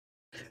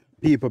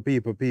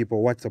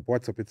People, what's up?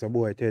 It's a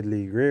boy Ted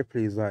Lee Gray.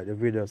 Please like the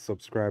video,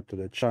 subscribe to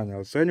the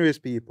channel. So, anyways,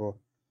 people,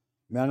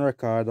 me and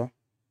Ricardo,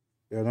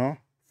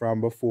 from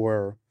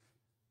before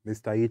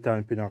Mr.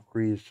 Ethan Pinnock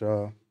reached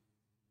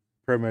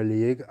Premier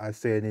League, I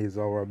saying he's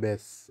our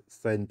best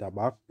centre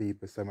back.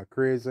 People say me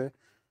crazy.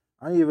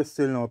 And even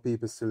still know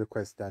people still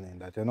questioning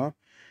that.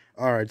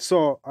 Alright,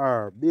 so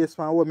based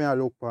on what me I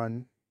look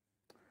on,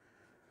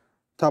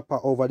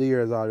 Tapper over the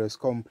years always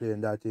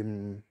complain that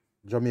in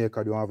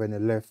Jamaica don't have any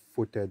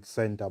left-footed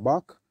centre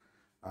back.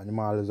 And him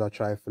always a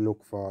try to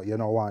look for,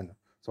 one.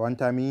 So one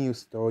time he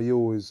used to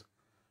use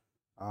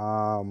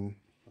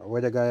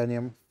what the guy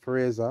named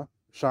Fraser,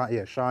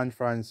 Sean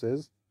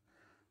Francis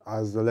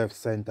as the left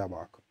centre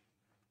back.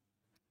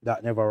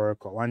 That never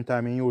worked out. One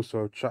time he used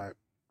to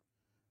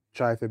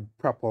try to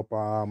prop up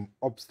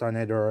Upston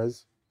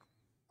Edwards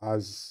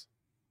as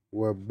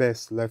our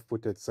best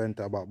left-footed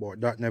centre back,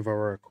 but that never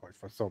worked out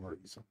for some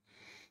reason.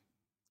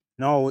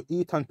 Now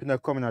Ethan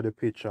Pinnock coming out the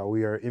picture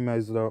where him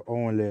is the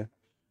only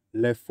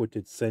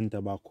left-footed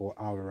centre back we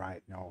have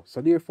right now.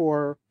 So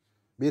therefore,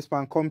 based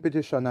on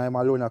competition, I'm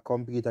alone to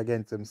compete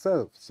against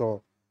himself.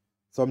 So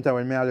sometimes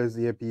when I always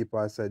hear people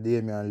I say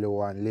Damian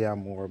Lowe and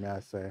Liam Moore, I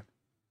say,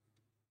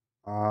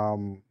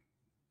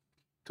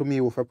 to me,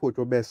 if I put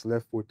the best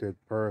left-footed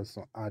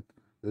person at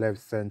left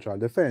central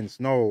defense.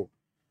 Now,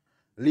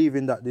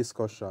 leaving that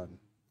discussion,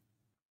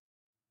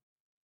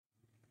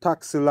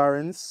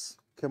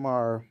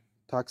 Kemar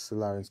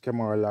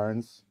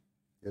Lawrence,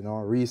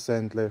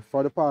 recently,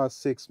 for the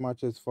past 6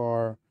 matches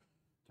for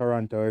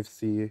Toronto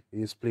FC,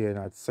 he's playing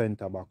at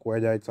centre back.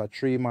 Whether it's a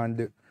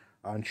 3-man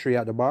and 3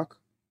 at the back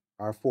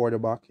or 4 at the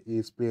back,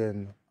 he's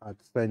playing at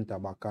centre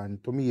back.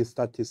 And to me, his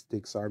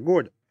statistics are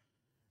good.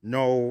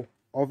 Now,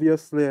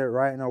 obviously,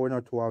 right now, we're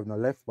not to have no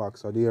left back,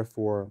 so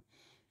therefore,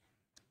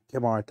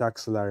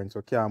 Kemar Lawrence,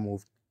 we can't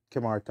move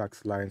Kemar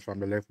Lawrence from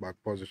the left back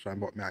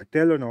position. But me I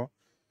tell you now,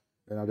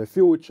 in the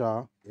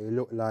future, it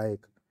look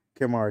like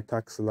Kemar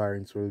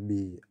Lawrence will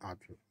be at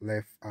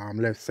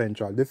left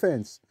central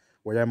defense,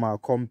 where they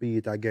might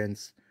compete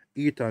against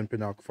Ethan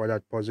Pinnock for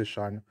that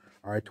position,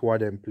 or two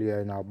of them play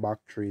in a back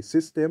three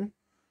system.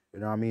 You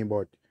know what I mean?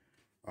 But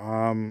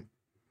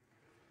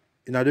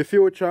in the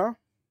future,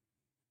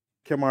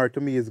 Kemar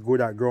to me is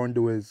good at ground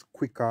duels,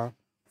 quicker,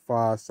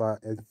 faster,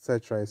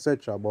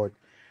 etc. But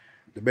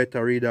the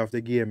better reader of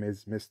the game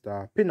is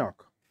Mr.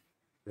 Pinnock.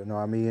 You know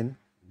what I mean?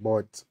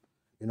 But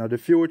the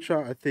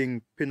future, I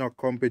think Pinnock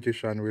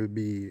competition will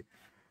be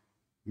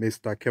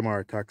Mr.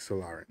 Kemar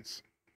Lawrence.